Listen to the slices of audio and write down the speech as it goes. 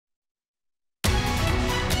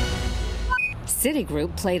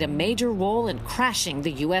Citigroup played a major role in crashing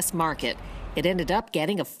the U.S. market. It ended up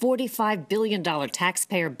getting a $45 billion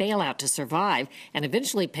taxpayer bailout to survive and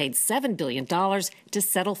eventually paid $7 billion to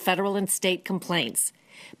settle federal and state complaints.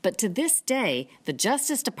 But to this day, the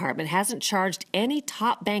Justice Department hasn't charged any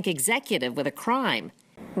top bank executive with a crime.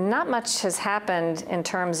 Not much has happened in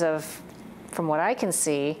terms of, from what I can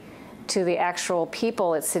see, to the actual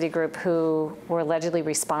people at Citigroup who were allegedly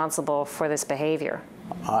responsible for this behavior.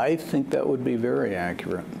 I think that would be very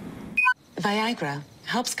accurate. Viagra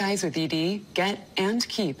helps guys with ED get and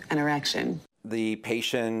keep an erection. The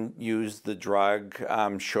patient used the drug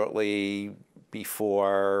shortly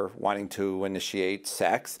before wanting to initiate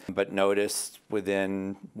sex, but noticed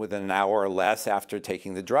within an hour or less after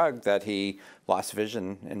taking the drug that he lost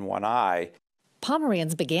vision in one eye.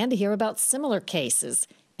 Pomeranians began to hear about similar cases,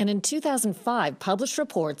 and in 2005 published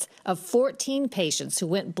reports of 14 patients who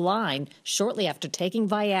went blind shortly after taking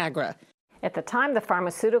Viagra. At the time, the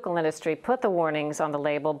pharmaceutical industry put the warnings on the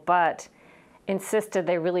label, but insisted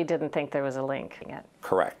they really didn't think there was a link yet.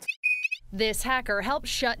 Correct. This hacker helped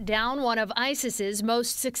shut down one of ISIS's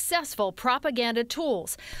most successful propaganda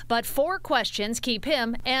tools. But 4 questions keep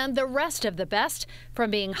him and the rest of the best from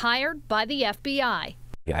being hired by the FBI.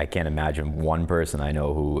 I can't imagine one person I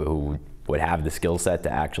know who would have the skill set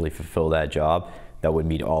to actually fulfill that job that would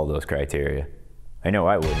meet all those criteria. I know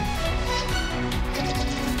I wouldn't.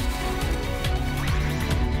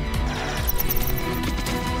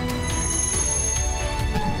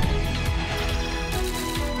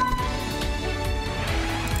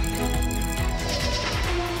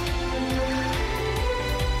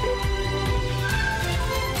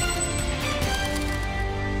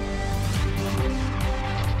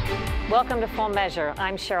 Welcome to Full Measure.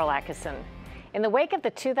 I'm Sharyl Attkisson. In the wake of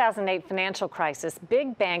the 2008 financial crisis,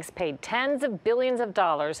 big banks paid tens of billions of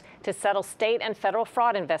dollars to settle state and federal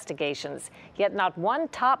fraud investigations. Yet not one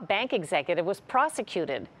top bank executive was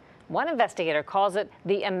prosecuted. One investigator calls it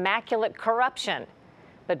the immaculate corruption.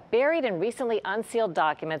 But buried in recently unsealed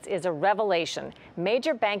documents is a revelation.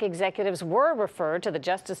 Major bank executives were referred to the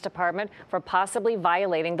Justice Department for possibly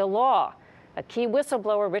violating the law. A key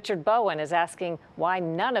whistleblower, Richard Bowen, is asking why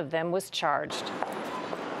none of them was charged.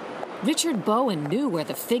 Richard Bowen knew where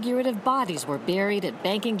the figurative bodies were buried at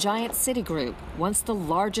banking giant Citigroup, once the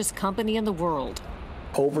largest company in the world.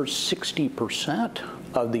 Over 60%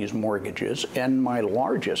 of these mortgages in my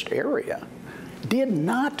largest area did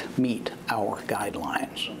not meet our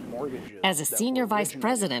guidelines. As a senior vice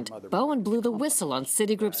president, Bowen blew the whistle on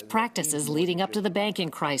Citigroup's practices leading up to the banking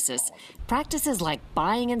crisis. Practices like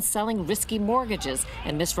buying and selling risky mortgages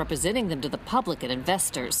and misrepresenting them to the public and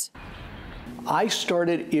investors. I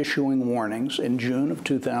started issuing warnings in June of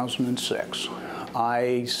 2006.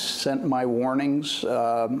 I sent my warnings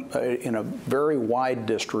in a very wide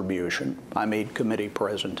distribution. I made committee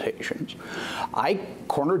presentations. I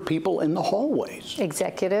cornered people in the hallways.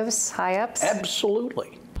 Executives, high-ups?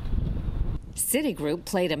 Absolutely. Citigroup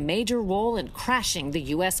played a major role in crashing the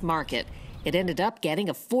U.S. market. It ended up getting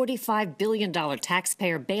a $45 billion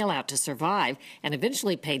taxpayer bailout to survive and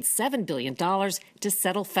eventually paid $7 billion to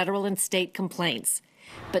settle federal and state complaints.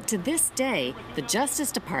 But to this day, the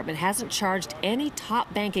Justice Department hasn't charged any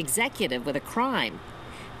top bank executive with a crime.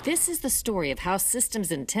 This is the story of how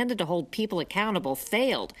systems intended to hold people accountable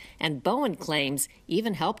failed, and Bowen claims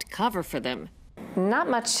even helped cover for them. Not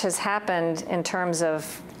much has happened in terms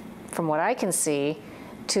of, from what I can see,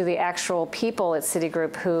 to the actual people at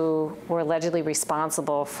Citigroup who were allegedly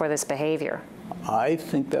responsible for this behavior. I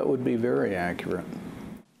think that would be very accurate.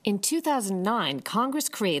 In 2009, Congress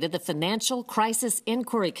created the Financial Crisis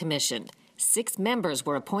Inquiry Commission. 6 members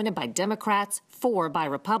were appointed by Democrats, 4 by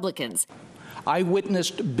Republicans. I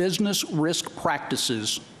witnessed business risk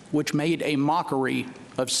practices which made a mockery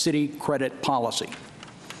of Citi credit policy.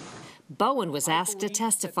 Bowen was asked to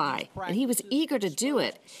testify, and he was eager to do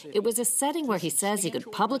it. It was a setting where he says he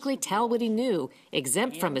could publicly tell what he knew,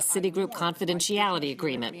 exempt from a Citigroup confidentiality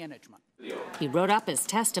agreement. He wrote up his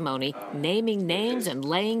testimony, naming names and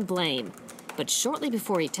laying blame. But shortly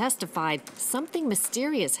before he testified, something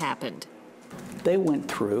mysterious happened. They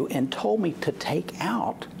went through and told me to take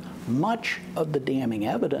out much of the damning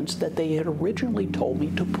evidence that they had originally told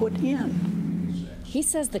me to put in. He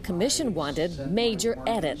says the commission wanted major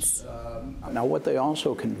edits. Now, what they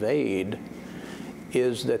also conveyed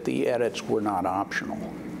is that the edits were not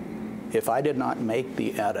optional. If I did not make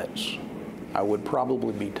the edits, I would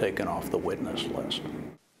probably be taken off the witness list.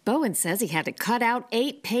 Bowen says he had to cut out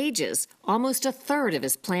 8 pages, almost a third of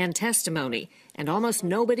his planned testimony, and almost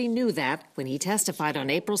nobody knew that when he testified on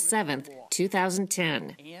April 7th,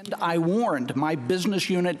 2010. And I warned my business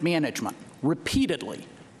unit management repeatedly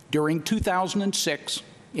during 2006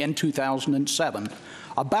 and 2007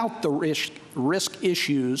 about the risk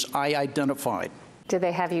issues I identified. Did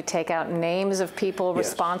they have you take out names of people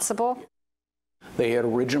responsible? They had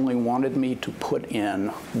originally wanted me to put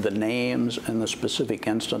in the names and the specific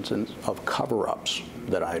instances of cover-ups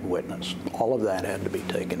that I had witnessed. All of that had to be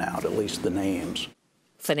taken out, at least the names.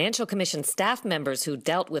 Financial Commission staff members who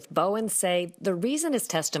dealt with Bowen say the reason his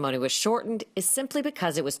testimony was shortened is simply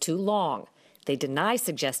because it was too long. They deny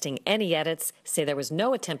suggesting any edits, say there was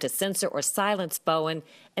no attempt to censor or silence Bowen,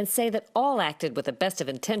 and say that all acted with the best of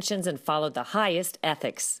intentions and followed the highest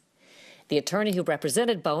ethics. The attorney who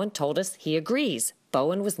represented Bowen told us he agrees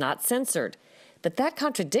Bowen was not censored. But that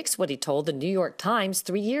contradicts what he told the New York Times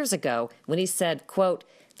 3 years ago when he said, quote,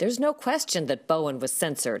 "There's no question that Bowen was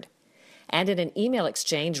censored." And in an email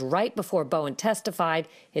exchange right before Bowen testified,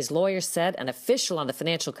 his lawyer said an official on the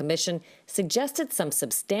Financial Commission suggested some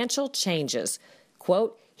substantial changes.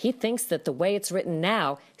 Quote, "He thinks that the way it's written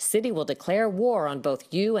now, Citi will declare war on both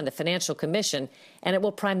you and the Financial Commission, and it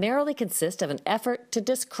will primarily consist of an effort to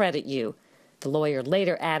discredit you." The lawyer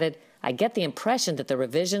later added, "I get the impression that the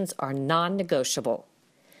revisions are non-negotiable."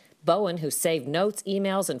 Bowen, who saved notes,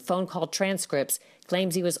 emails, and phone call transcripts,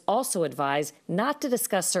 claims he was also advised not to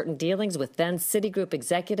discuss certain dealings with then Citigroup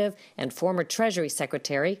executive and former Treasury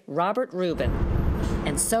Secretary Robert Rubin.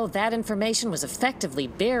 And so that information was effectively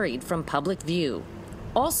buried from public view.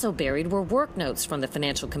 Also buried were work notes from the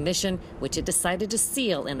Financial Commission, which it decided to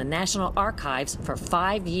seal in the National Archives for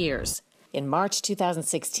 5 years. In March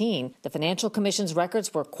 2016, the Financial Commission's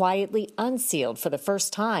records were quietly unsealed for the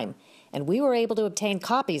first time, and we were able to obtain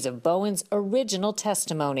copies of Bowen's original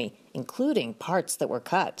testimony, including parts that were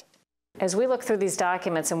cut. As we look through these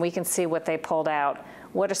documents and we can see what they pulled out,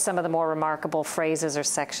 what are some of the more remarkable phrases or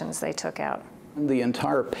sections they took out? The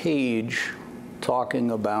entire page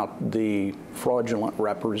talking about the fraudulent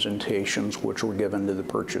representations which were given to the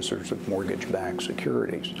purchasers of mortgage-backed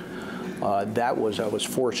securities. I was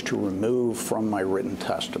forced to remove from my written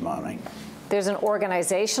testimony. There's an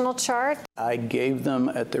organizational chart. I gave them,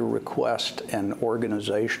 at their request, an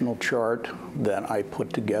organizational chart that I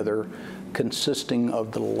put together consisting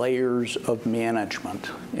of the layers of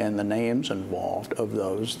management and the names involved of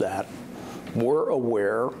those that were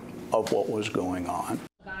aware of what was going on.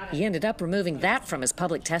 He ended up removing that from his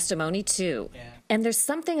public testimony, too. And there's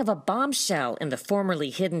something of a bombshell in the formerly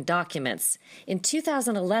hidden documents. In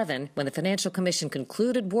 2011, when the Financial Commission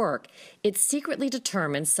concluded work, it secretly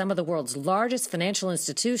determined some of the world's largest financial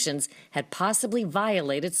institutions had possibly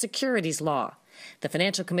violated securities law. The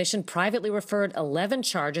Financial Commission privately referred 11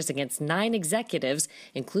 charges against 9 executives,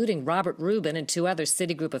 including Robert Rubin and 2 other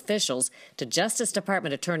Citigroup officials, to Justice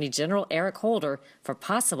Department Attorney General Eric Holder for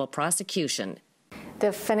possible prosecution.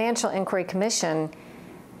 The Financial Inquiry Commission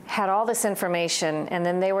had all this information, and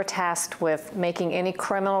then they were tasked with making any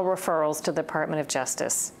criminal referrals to the Department of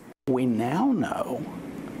Justice. We now know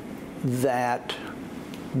that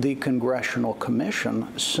the Congressional Commission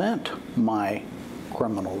sent my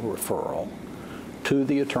criminal referral to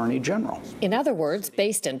the Attorney General. In other words,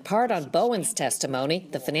 based in part on Bowen's testimony,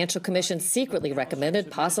 the Financial Commission secretly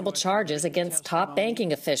recommended possible charges against top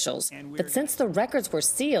banking officials. But since the records were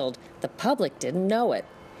sealed, the public didn't know it.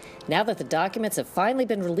 Now that the documents have finally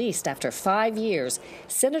been released after 5 years,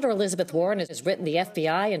 Senator Elizabeth Warren has written the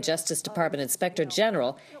FBI and Justice Department Inspector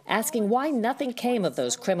General asking why nothing came of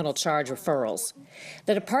those criminal charge referrals.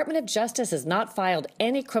 The Department of Justice has not filed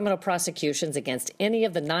any criminal prosecutions against any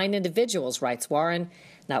of the 9 individuals, writes Warren.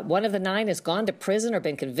 Not one of the 9 has gone to prison or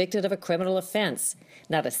been convicted of a criminal offense.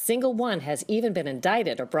 Not a single one has even been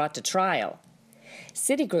indicted or brought to trial.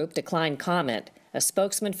 Citigroup declined comment. A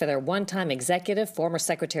spokesman for their one-time executive, former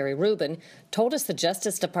Secretary Rubin, told us the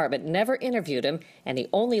Justice Department never interviewed him, and he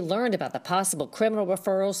only learned about the possible criminal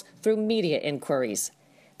referrals through media inquiries.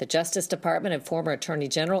 The Justice Department and former Attorney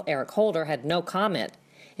General Eric Holder had no comment.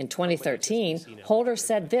 In 2013, Holder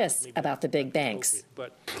said this about the big banks.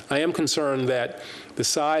 But I am concerned that the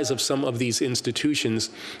size of some of these institutions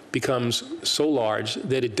becomes so large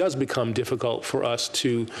that it does become difficult for us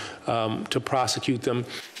to prosecute them.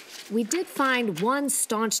 We did find one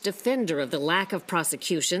staunch defender of the lack of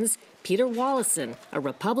prosecutions, Peter Wallison, a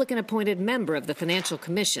Republican-appointed member of the Financial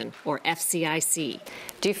Commission, or FCIC.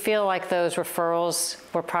 Do you feel like those referrals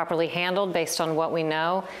were properly handled based on what we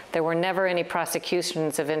know? There were never any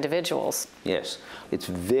prosecutions of individuals. Yes. It's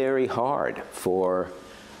very hard for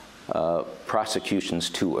prosecutions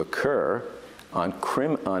to occur on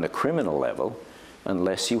a criminal level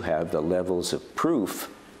unless you have the levels of proof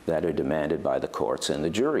that are demanded by the courts and the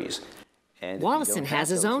juries. Wallison has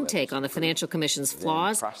his own take on the Financial Commission's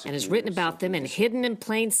flaws and has written about them in Hidden in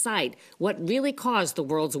Plain Sight, What Really Caused the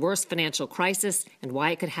World's Worst Financial Crisis and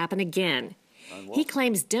Why It Could Happen Again. He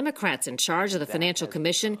claims Democrats in charge of the Financial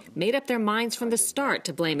Commission made up their minds from the start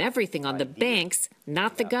to blame everything on the banks,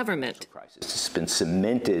 not the government. It's been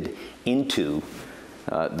cemented into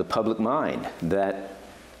the public mind that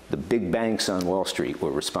the big banks on Wall Street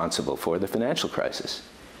were responsible for the financial crisis.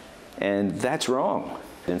 And that's wrong.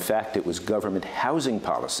 In fact, it was government housing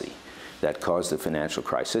policy that caused the financial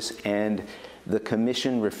crisis, and the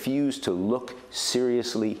Commission refused to look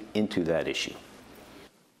seriously into that issue.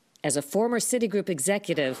 As a former Citigroup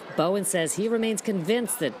executive, Bowen says he remains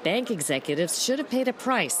convinced that bank executives should have paid a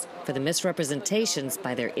price for the misrepresentations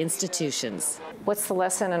by their institutions. What's the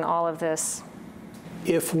lesson in all of this?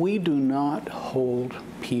 If we do not hold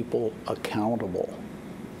people accountable,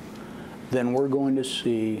 then we're going to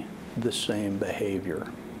see the same behavior.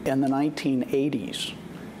 In the 1980s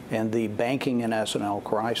and the banking and S&L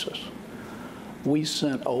crisis, we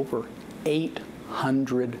sent over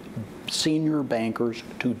 800 senior bankers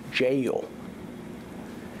to jail.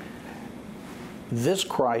 This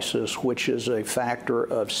crisis, which is a factor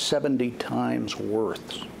of 70 times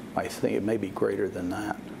worth, I think it may be greater than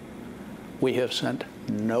that, we have sent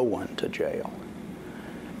no one to jail.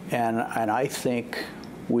 And I think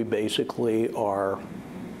we basically are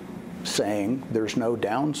saying there's no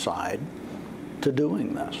downside to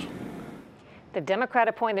doing this. The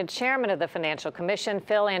Democrat-appointed chairman of the Financial Commission,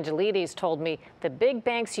 Phil Angelides, told me the big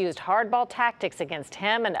banks used hardball tactics against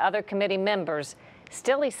him and other committee members.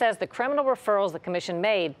 Still, he says the criminal referrals the commission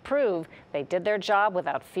made prove they did their job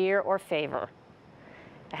without fear or favor.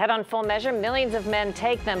 Ahead on Full Measure, millions of men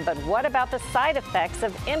take them, but what about the side effects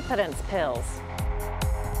of impotence pills?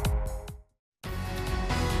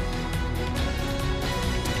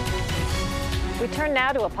 We turn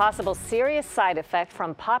now to a possible serious side effect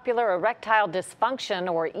from popular erectile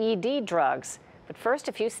dysfunction, or ED, drugs. But first,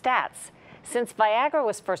 a few stats. Since Viagra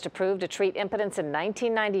was first approved to treat impotence in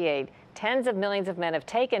 1998, tens of millions of men have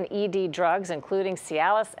taken ED drugs, including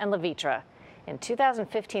Cialis and Levitra. In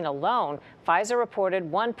 2015 alone, Pfizer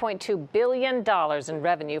reported $1.2 billion in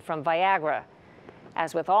revenue from Viagra.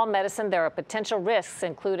 As with all medicine, there are potential risks,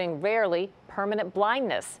 including rarely permanent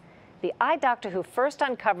blindness. The eye doctor who first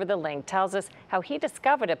uncovered the link tells us how he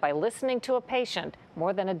discovered it by listening to a patient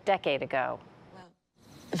more than a decade ago.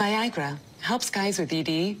 Viagra helps guys with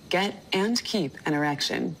ED get and keep an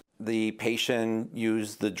erection. The patient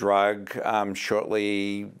used the drug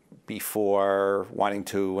shortly before wanting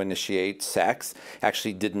to initiate sex,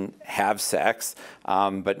 actually didn't have sex,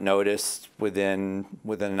 but noticed within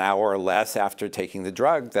an hour or less after taking the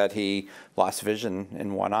drug that he lost vision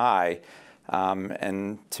in one eye.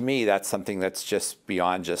 And to me, that's something that's just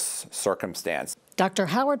beyond just circumstance. Dr.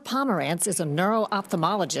 Howard Pomerantz is a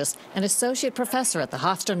neuro-ophthalmologist and associate professor at the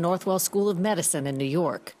Hofstra Northwell School of Medicine in New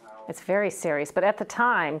York. It's very serious, but at the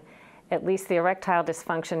time, at least the erectile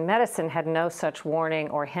dysfunction medicine had no such warning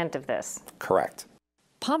or hint of this. Correct.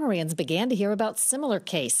 Pomerantz began to hear about similar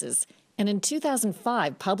cases, and in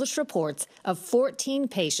 2005 published reports of 14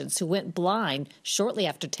 patients who went blind shortly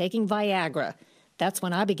after taking Viagra. That's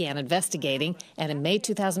when I began investigating, and in May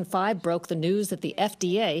 2005 broke the news that the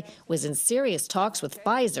FDA was in serious talks with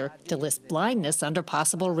Pfizer to list blindness under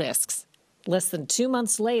possible risks. Less than 2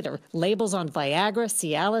 months later, labels on Viagra,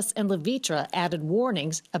 Cialis, and Levitra added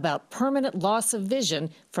warnings about permanent loss of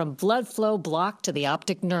vision from blood flow blocked to the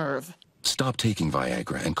optic nerve. Stop taking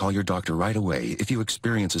Viagra and call your doctor right away if you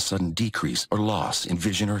experience a sudden decrease or loss in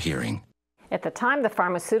vision or hearing. At the time, the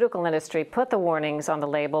pharmaceutical industry put the warnings on the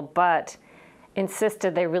label, but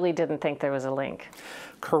insisted they really didn't think there was a link.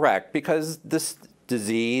 Correct, because this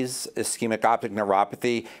disease, ischemic optic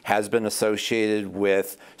neuropathy, has been associated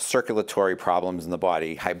with circulatory problems in the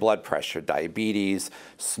body, high blood pressure, diabetes,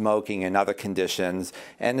 smoking, and other conditions.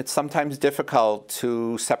 And it's sometimes difficult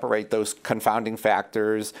to separate those confounding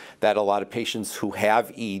factors that a lot of patients who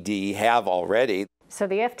have ED have already. So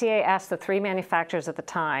the FDA asked the 3 manufacturers at the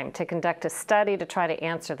time to conduct a study to try to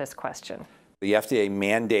answer this question. The FDA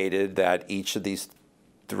mandated that each of these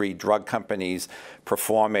 3 drug companies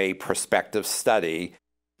perform a prospective study.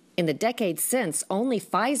 In the decades since, only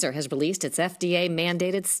Pfizer has released its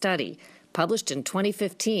FDA-mandated study. Published in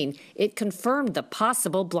 2015, it confirmed the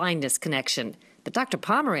possible blindness connection. But Dr.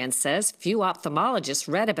 Pomerantz says few ophthalmologists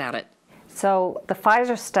read about it. So the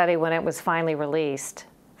Pfizer study, when it was finally released,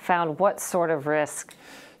 found what sort of risk?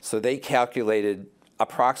 So they calculated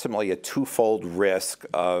approximately a 2-fold risk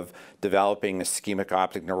of developing ischemic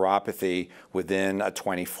optic neuropathy within a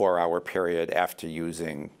 24-hour period after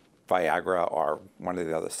using Viagra or one of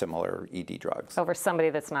the other similar ED drugs. Over somebody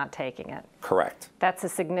that's not taking it. Correct. That's a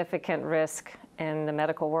significant risk in the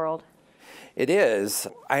medical world? It is.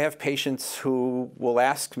 I have patients who will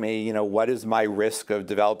ask me, you know, what is my risk of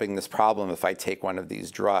developing this problem if I take one of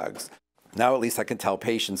these drugs? Now, at least I can tell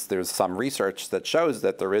patients there's some research that shows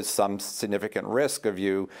that there is some significant risk of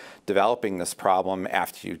you developing this problem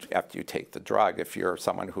after you take the drug, if you're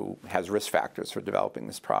someone who has risk factors for developing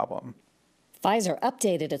this problem. Pfizer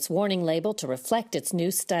updated its warning label to reflect its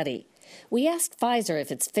new study. We asked Pfizer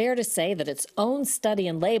if it's fair to say that its own study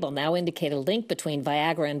and label now indicate a link between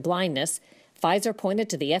Viagra and blindness. Pfizer pointed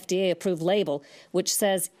to the FDA-approved label, which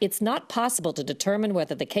says it's not possible to determine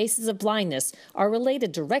whether the cases of blindness are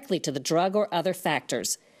related directly to the drug or other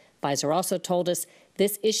factors. Pfizer also told us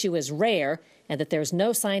this issue is rare and that there's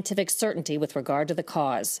no scientific certainty with regard to the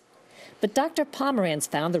cause. But Dr. Pomeranz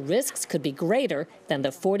found the risks could be greater than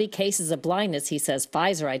the 40 cases of blindness he says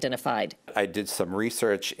Pfizer identified. I did some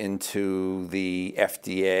research into the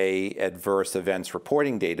FDA adverse events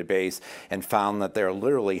reporting database and found that there are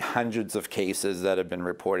literally hundreds of cases that have been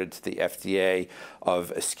reported to the FDA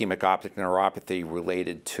of ischemic optic neuropathy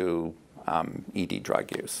related to ED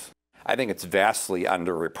drug use. I think it's vastly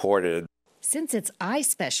underreported. Since it's eye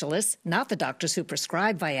specialists, not the doctors who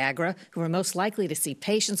prescribe Viagra, who are most likely to see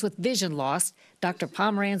patients with vision loss, Dr.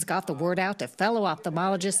 Pomeranz got the word out to fellow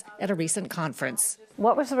ophthalmologists at a recent conference.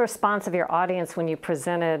 What was the response of your audience when you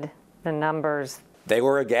presented the numbers? They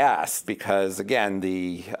were aghast because, again,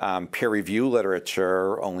 the peer review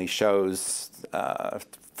literature only shows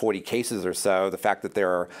 40 cases or so. The fact that there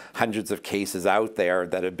are hundreds of cases out there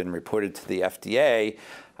that have been reported to the FDA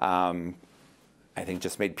I think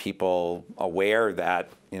just made people aware that,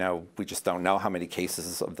 you know, we just don't know how many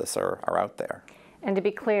cases of this are out there. And to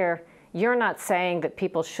be clear, you're not saying that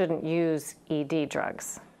people shouldn't use ED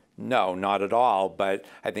drugs. No, not at all. But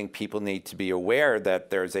I think people need to be aware that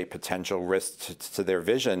there's a potential risk to their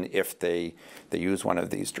vision if they use one of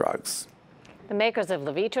these drugs. The makers of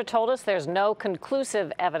Levitra told us there's no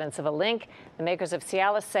conclusive evidence of a link. The makers of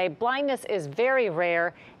Cialis say blindness is very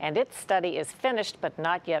rare and its study is finished but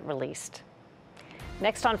not yet released.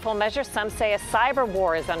 Next on Full Measure, some say a cyber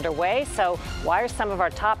war is underway. So why are some of our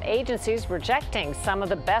top agencies rejecting some of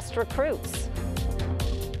the best recruits?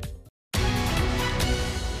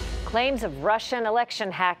 Claims of Russian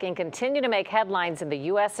election hacking continue to make headlines in the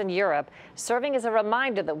U.S. and Europe, serving as a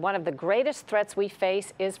reminder that one of the greatest threats we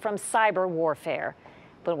face is from cyber warfare.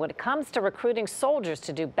 But when it comes to recruiting soldiers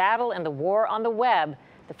to do battle in the war on the web,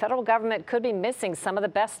 the federal government could be missing some of the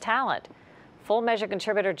best talent. Full Measure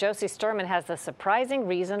contributor Josie Sturman has the surprising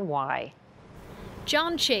reason why.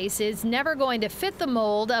 John Chase is never going to fit the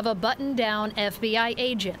mold of a buttoned-down FBI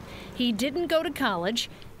agent. He didn't go to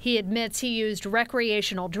college. He admits he used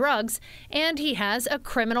recreational drugs, and he has a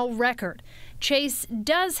criminal record. Chase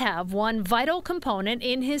does have one vital component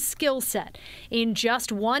in his skill set. In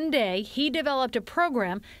just one day, he developed a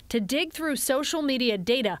program to dig through social media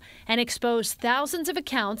data and expose thousands of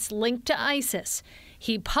accounts linked to ISIS.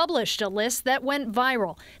 He published a list that went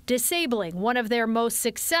viral, disabling one of their most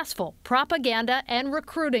successful propaganda and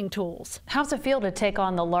recruiting tools. How's it feel to take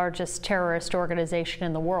on the largest terrorist organization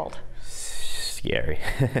in the world? Scary.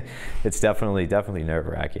 It's definitely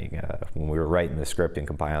nerve-wracking. When we were writing the script and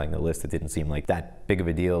compiling the list, it didn't seem like that big of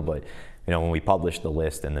a deal, but you know, when we published the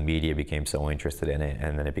list and the media became so interested in it,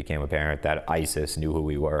 and then it became apparent that ISIS knew who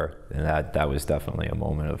we were, and that was definitely a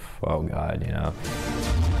moment of, oh God, you know.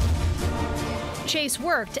 Chase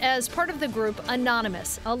worked as part of the group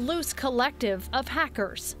Anonymous, a loose collective of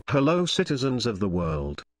hackers. Hello, citizens of the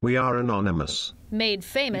world. We are Anonymous. Made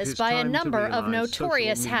famous by a number of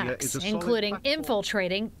notorious hacks, including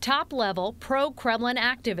infiltrating top-level pro-Kremlin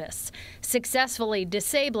activists, successfully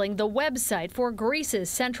disabling the website for Greece's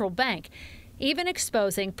central bank, even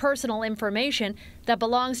exposing personal information that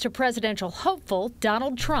belongs to presidential hopeful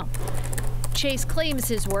Donald Trump. Chase claims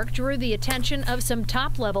his work drew the attention of some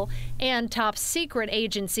top-level and top-secret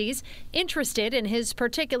agencies interested in his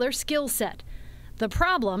particular skill set. The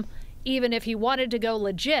problem, even if he wanted to go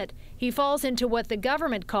legit, he falls into what the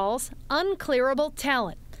government calls unclearable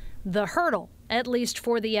talent. The hurdle, at least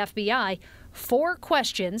for the FBI, 4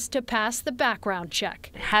 questions to pass the background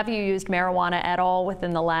check. Have you used marijuana at all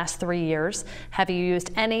within the last 3 years? Have you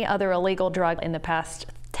used any other illegal drug in the past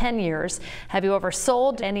 10 years? Have you ever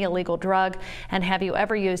sold any illegal drug? And have you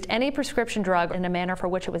ever used any prescription drug in a manner for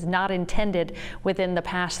which it was not intended within the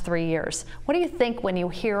past 3 years? What do you think when you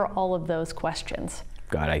hear all of those questions?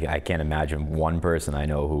 God, I can't imagine one person I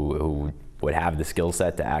know who would have the skill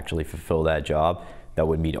set to actually fulfill that job that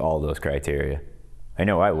would meet all those criteria. I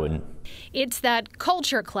know I wouldn't. It's that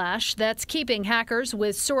culture clash that's keeping hackers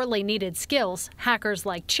with sorely needed skills, hackers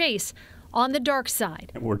like Chase, on the dark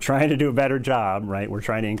side. We're trying to do a better job, right? We're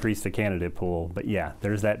trying to increase the candidate pool, but yeah,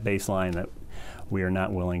 there's that baseline that we are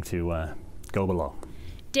not willing to go below.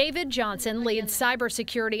 David Johnson leads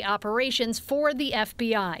cybersecurity operations for the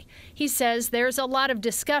FBI. He says there's a lot of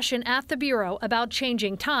discussion at the Bureau about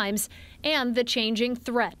changing times and the changing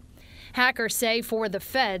threat. Hackers say for the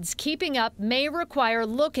feds, keeping up may require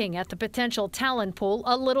looking at the potential talent pool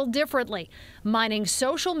a little differently, mining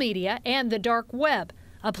social media and the dark web,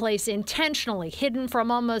 a place intentionally hidden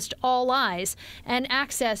from almost all eyes and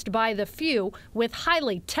accessed by the few with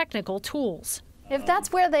highly technical tools. If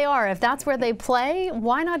that's where they are, if that's where they play,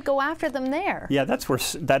 why not go after them there? Yeah, that's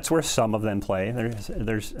where some of them play.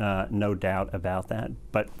 There's no doubt about that.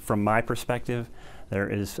 But from my perspective, there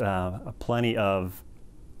is plenty of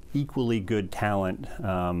equally good talent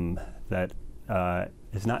that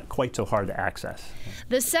is not quite so hard to access.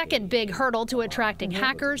 The second big hurdle to attracting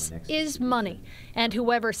hackers is money. And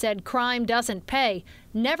whoever said crime doesn't pay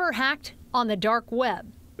never hacked on the dark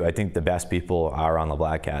web. I think the best people are on the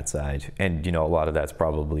black hat side, and a lot of that's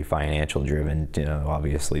probably financial driven.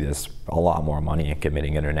 Obviously there's a lot more money in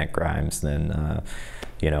committing internet crimes than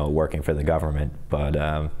working for the government. But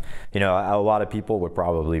a lot of people would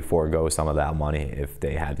probably forego some of that money if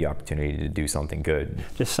they had the opportunity to do something good.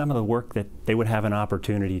 Just some of the work that they would have an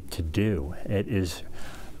opportunity to do. It is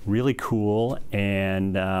really cool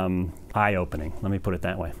and eye-opening. Let me put it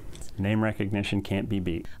that way. Name recognition can't be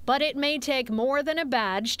beat. But it may take more than a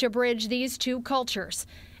badge to bridge these two cultures.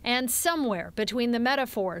 And somewhere between the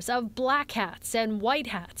metaphors of black hats and white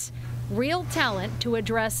hats, real talent to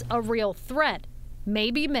address a real threat may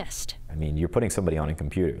be missed. I mean, you're putting somebody on a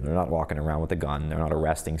computer. They're not walking around with a gun. They're not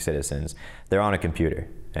arresting citizens. They're on a computer.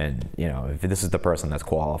 And, if this is the person that's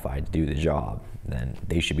qualified to do the job, then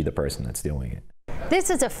they should be the person that's doing it. This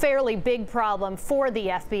is a fairly big problem for the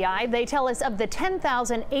FBI. They tell us of the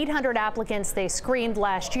 10,800 applicants they screened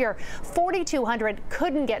last year, 4,200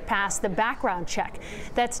 couldn't get past the background check.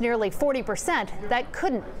 That's nearly 40% that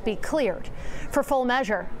couldn't be cleared. For Full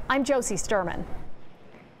Measure, I'm Josie Sturman.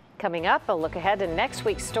 Coming up, a look ahead to next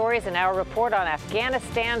week's stories in our report on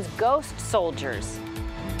Afghanistan's ghost soldiers.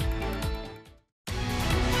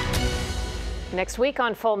 Next week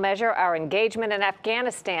on Full Measure, our engagement in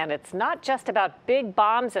Afghanistan. It's not just about big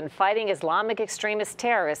bombs and fighting Islamic extremist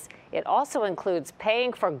terrorists. It also includes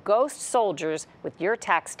paying for ghost soldiers with your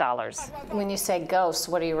tax dollars. When you say ghosts,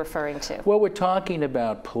 what are you referring to? Well, we're talking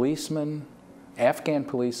about policemen, Afghan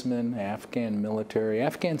military,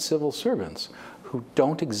 Afghan civil servants who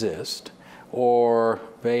don't exist, or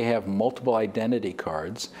they have multiple identity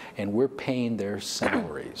cards, and we're paying their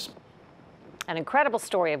salaries. An incredible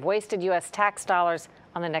story of wasted U.S. tax dollars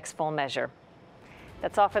on the next Full Measure.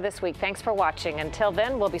 That's all for this week. Thanks for watching. Until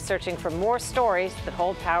then, we'll be searching for more stories that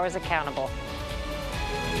hold powers accountable.